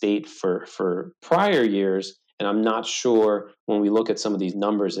that state for prior years. And I'm not sure, when we look at some of these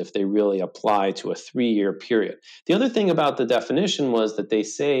numbers, if they really apply to a 3-year period. The other thing about the definition was that they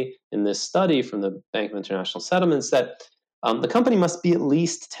say in this study from the Bank of International Settlements that the company must be at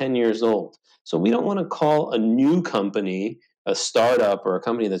least 10 years old. So we don't want to call a new company a startup or a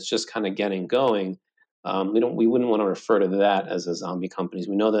company that's just kind of getting going. We wouldn't want to refer to that as a zombie companies.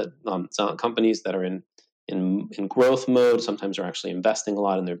 We know that companies that are in growth mode sometimes are actually investing a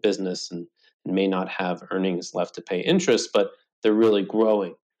lot in their business and may not have earnings left to pay interest, but they're really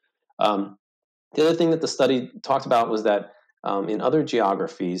growing. The other thing that the study talked about was that in other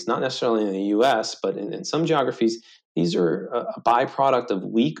geographies, not necessarily in the US, but in some geographies, these are a byproduct of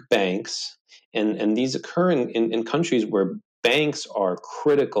weak banks, and these occur in countries where banks are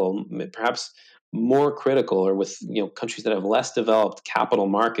critical, perhaps more critical, or with countries that have less developed capital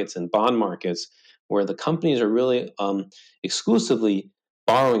markets and bond markets, where the companies are really exclusively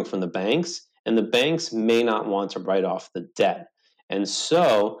borrowing from the banks, and the banks may not want to write off the debt. And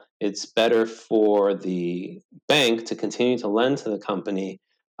so it's better for the bank to continue to lend to the company,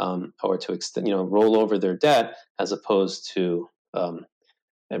 or to extend, roll over their debt, as opposed to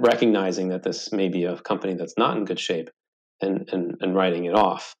recognizing that this may be a company that's not in good shape, and writing it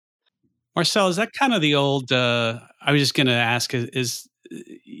off. Marcel, is that kind of the old? I was just going to ask: is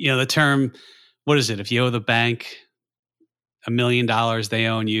the term? What is it? If you owe the bank $1 million, they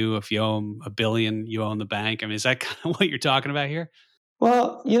own you. If you owe them $1 billion, you own the bank. I mean, is that kind of what you're talking about here?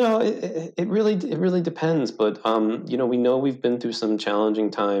 Well, it really depends. But we know we've been through some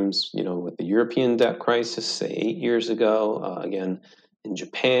challenging times. With the European debt crisis, say 8 years ago. Again, in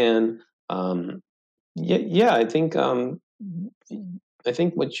Japan. Yeah. I think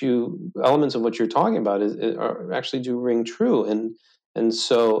elements of what you're talking about are actually do ring true, and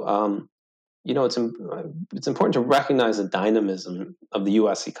so it's important to recognize the dynamism of the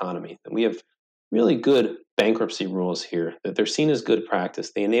U.S. economy. That we have really good bankruptcy rules here. That they're seen as good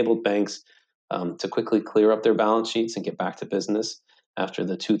practice. They enabled banks to quickly clear up their balance sheets and get back to business after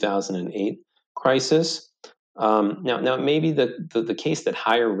the 2008 crisis. Now, maybe the case that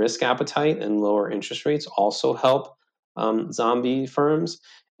higher risk appetite and lower interest rates also help zombie firms.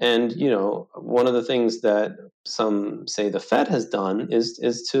 And one of the things that some say the Fed has done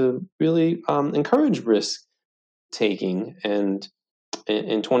is to really encourage risk taking. And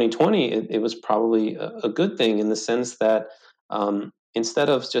in 2020, it was probably a good thing, in the sense that instead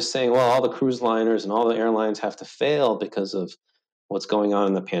of just saying, well, all the cruise liners and all the airlines have to fail because of what's going on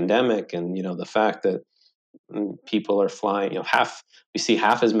in the pandemic, and the fact that people are flying, we see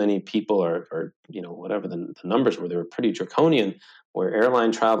half as many people, or whatever the numbers were, they were pretty draconian, where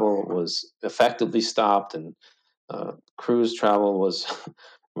airline travel was effectively stopped, and cruise travel was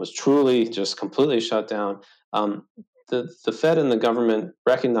was truly just completely shut down. The Fed and the government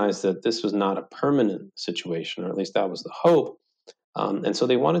recognized that this was not a permanent situation, or at least that was the hope. And so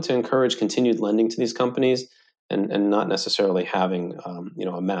they wanted to encourage continued lending to these companies, and not necessarily having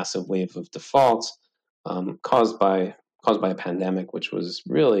a massive wave of defaults caused by a pandemic, which was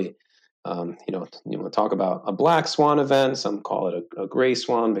really you want to talk about a black swan event. Some call it a gray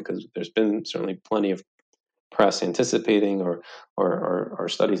swan, because there's been certainly plenty of press anticipating, or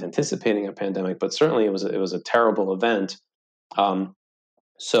studies anticipating a pandemic, but certainly it was a terrible event.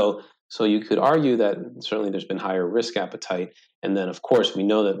 So you could argue that certainly there's been higher risk appetite, and then of course we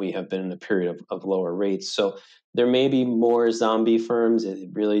know that we have been in a period of lower rates. So there may be more zombie firms. It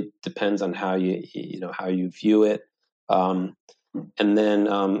really depends on how you view it. And then,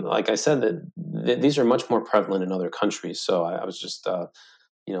 like I said, these are much more prevalent in other countries. So I was just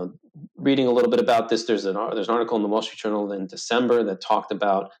reading a little bit about this. There's an article in the Wall Street Journal in December that talked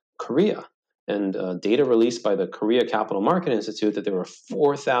about Korea, and data released by the Korea Capital Market Institute, that there were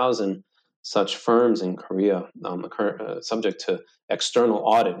 4,000 such firms in Korea, subject to external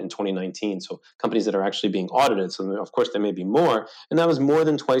audit in 2019. So companies that are actually being audited. So of course there may be more, and that was more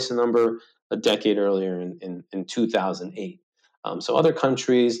than twice the number a decade earlier in 2008. So other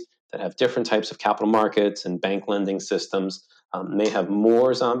countries that have different types of capital markets and bank lending systems may have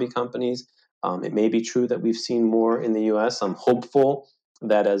more zombie companies. It may be true that we've seen more in the U.S. I'm hopeful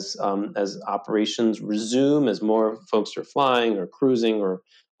that as operations resume, as more folks are flying or cruising or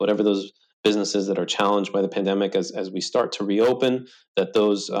whatever those businesses that are challenged by the pandemic, as we start to reopen, that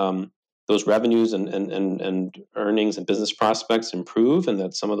those revenues and earnings and business prospects improve, and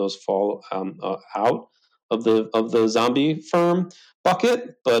that some of those fall out of the zombie firm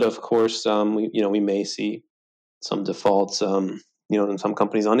bucket. But of course, we may see some defaults, and some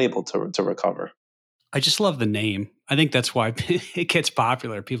companies unable to recover. I just love the name. I think that's why it gets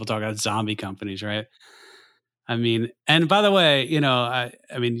popular. People talk about zombie companies, right? I mean, and by the way, I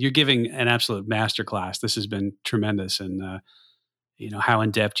mean, you're giving an absolute masterclass. This has been tremendous, and how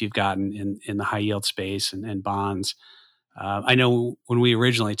in depth you've gotten in the high yield space and bonds. I know when we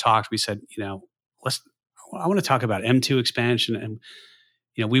originally talked, we said, I want to talk about M2 expansion,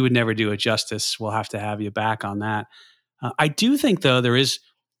 and we would never do it justice. We'll have to have you back on that. I do think, though, there is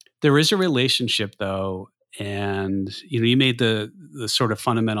a relationship, though, and you made the sort of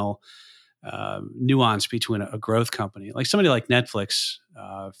fundamental nuance between a growth company, like somebody like Netflix,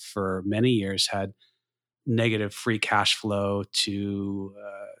 for many years had negative free cash flow to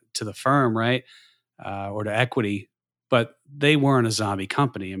the firm, right, or to equity, but they weren't a zombie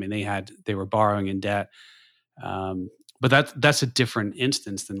company. I mean, they were borrowing in debt, but that's a different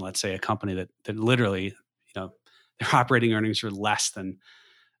instance than, let's say, a company that literally, their operating earnings are less than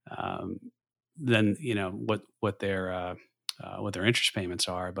than what their interest payments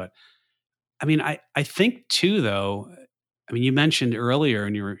are. But I mean, I think too, though. I mean, you mentioned earlier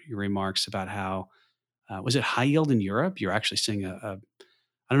in your remarks about how was it high yield in Europe? You're actually seeing I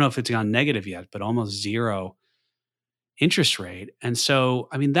don't know if it's gone negative yet, but almost zero interest rate. And so,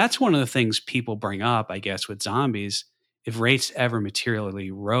 I mean, that's one of the things people bring up, I guess, with zombies. If rates ever materially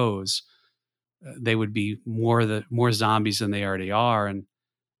rose, they would be more zombies than they already are. And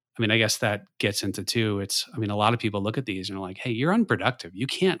I mean, I guess that gets into too. I mean, a lot of people look at these and are like, "Hey, you're unproductive. You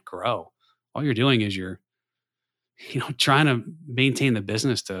can't grow. All you're doing is you're, trying to maintain the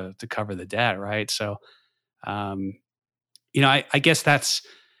business to cover the debt, right?" So, um, I guess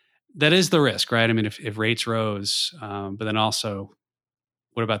that is the risk, right? I mean, if rates rose, but then also,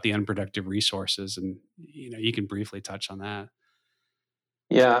 what about the unproductive resources? And you can briefly touch on that.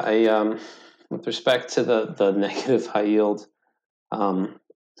 Yeah, with respect to the negative high yield,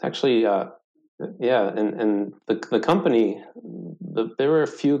 it's actually yeah, and the company, there were a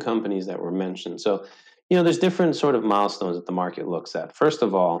few companies that were mentioned. So, there's different sort of milestones that the market looks at. First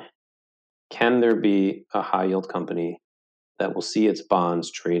of all, can there be a high yield company that will see its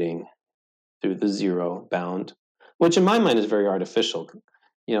bonds trading through the zero bound, which in my mind is very artificial.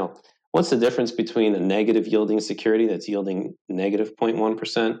 You know, what's the difference between a negative yielding security that's yielding negative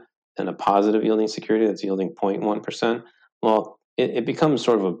 0.1% and a positive yielding security that's yielding 0.1%? Well, it becomes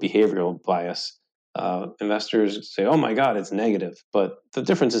sort of a behavioral bias. Investors say, oh my God, it's negative. But the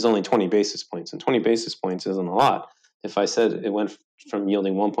difference is only 20 basis points, and 20 basis points isn't a lot. If I said it went from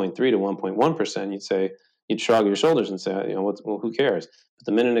yielding 1.3 to 1.1%, you'd shrug your shoulders and say, well, who cares? But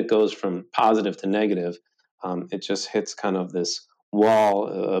the minute it goes from positive to negative, it just hits kind of this wall,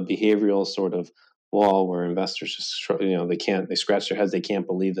 a behavioral sort of wall where investors just, they scratch their heads. They can't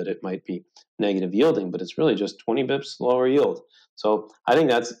believe that it might be negative yielding, but it's really just 20 bips lower yield. So I think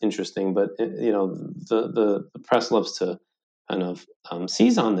that's interesting. But the press loves to kind of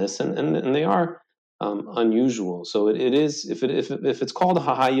seize on this, and they are unusual. So it is, if it's called a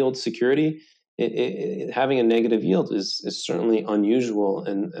high yield security, having a negative yield is certainly unusual,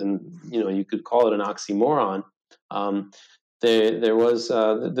 and you could call it an oxymoron. There was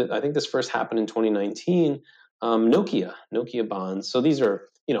I think this first happened in 2019. Nokia bonds. So these are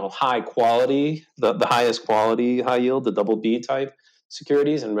high quality, the highest quality high yield, the double B type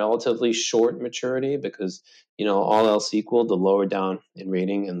securities, and relatively short maturity because all else equal, the lower down in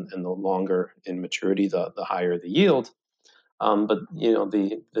rating and the longer in maturity, the higher the yield. But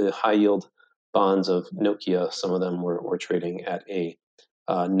the high yield bonds of Nokia, some of them were trading at a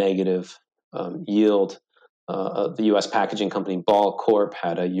negative yield. The U.S. packaging company Ball Corp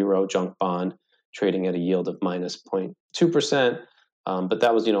had a Euro junk bond trading at a yield of minus 0.2%. But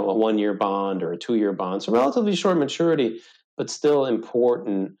that was, a 1-year bond or a 2-year bond, so relatively short maturity, but still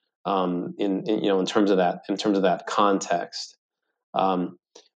important in terms of that context. But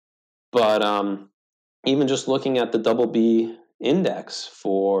even just looking at the double B index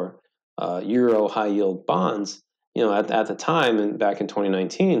for Euro high yield bonds, at the time and back in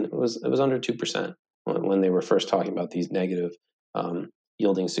 2019, it was under 2% when they were first talking about these negative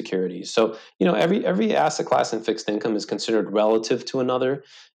yielding securities. So every asset class in fixed income is considered relative to another.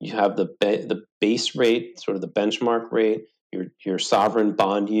 You have the base rate, sort of the benchmark rate, your sovereign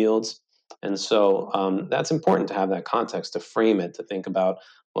bond yields, and so that's important to have that context to frame it, to think about.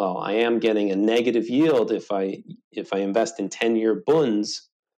 Well, I am getting a negative yield if I invest in 10-year bunds,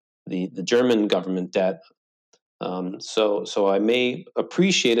 the German government debt. So I may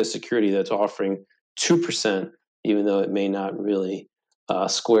appreciate a security that's offering 2%, even though it may not really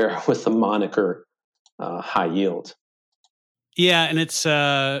square with the moniker high yield. Yeah, and it's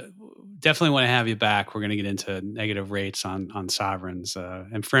definitely want to have you back. We're going to get into negative rates on sovereigns,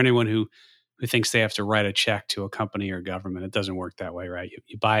 and for anyone who thinks they have to write a check to a company or government, it doesn't work that way, right?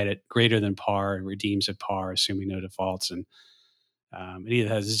 You buy it at greater than par, it redeems at par, assuming no defaults, and it either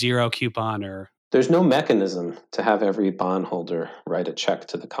has zero coupon or there's no mechanism to have every bondholder write a check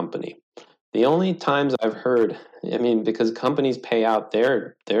to the company. The only times I've heard, because companies pay out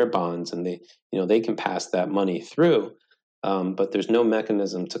their bonds and they can pass that money through, but there's no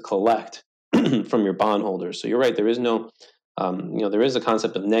mechanism to collect from your bondholders. So you're right, there is no, there is a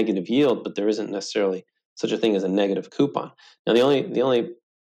concept of negative yield, but there isn't necessarily such a thing as a negative coupon. Now the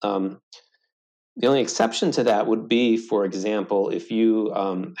only exception to that would be, for example, if you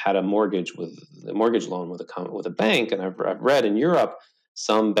had a mortgage loan with a bank, and I've read in Europe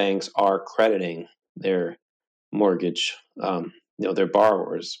some banks are crediting their mortgage, their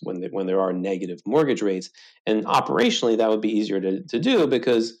borrowers when there are negative mortgage rates, and operationally that would be easier to do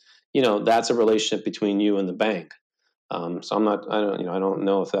because that's a relationship between you and the bank. So I don't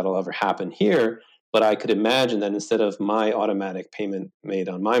know if that'll ever happen here, but I could imagine that instead of my automatic payment made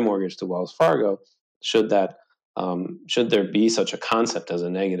on my mortgage to Wells Fargo, should there be such a concept as a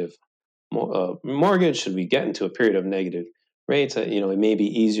negative mortgage, should we get into a period of negative rates, it may be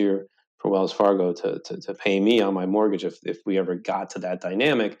easier for Wells Fargo to pay me on my mortgage if we ever got to that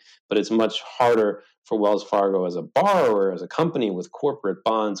dynamic, but it's much harder for Wells Fargo as a borrower, as a company with corporate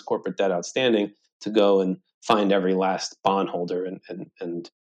bonds, corporate debt outstanding, to go and find every last bondholder and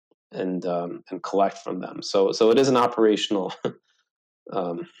collect from them. So it is an operational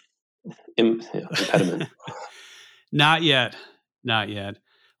um, impediment. Not yet.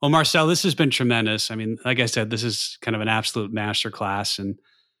 Well, Marcel, this has been tremendous. I mean, like I said, this is kind of an absolute masterclass, and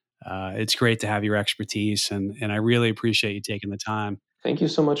it's great to have your expertise, and I really appreciate you taking the time. Thank you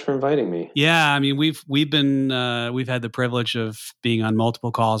so much for inviting me. Yeah, I mean, we've had the privilege of being on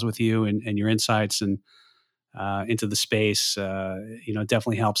multiple calls with you, and your insights and into the space,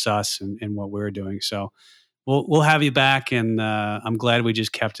 definitely helps us in what we're doing. So we'll have you back, and I'm glad we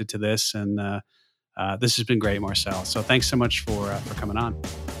just kept it to this. And this has been great, Marcel. So thanks so much for coming on.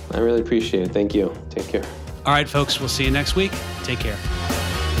 I really appreciate it. Thank you. Take care. All right, folks, we'll see you next week. Take care.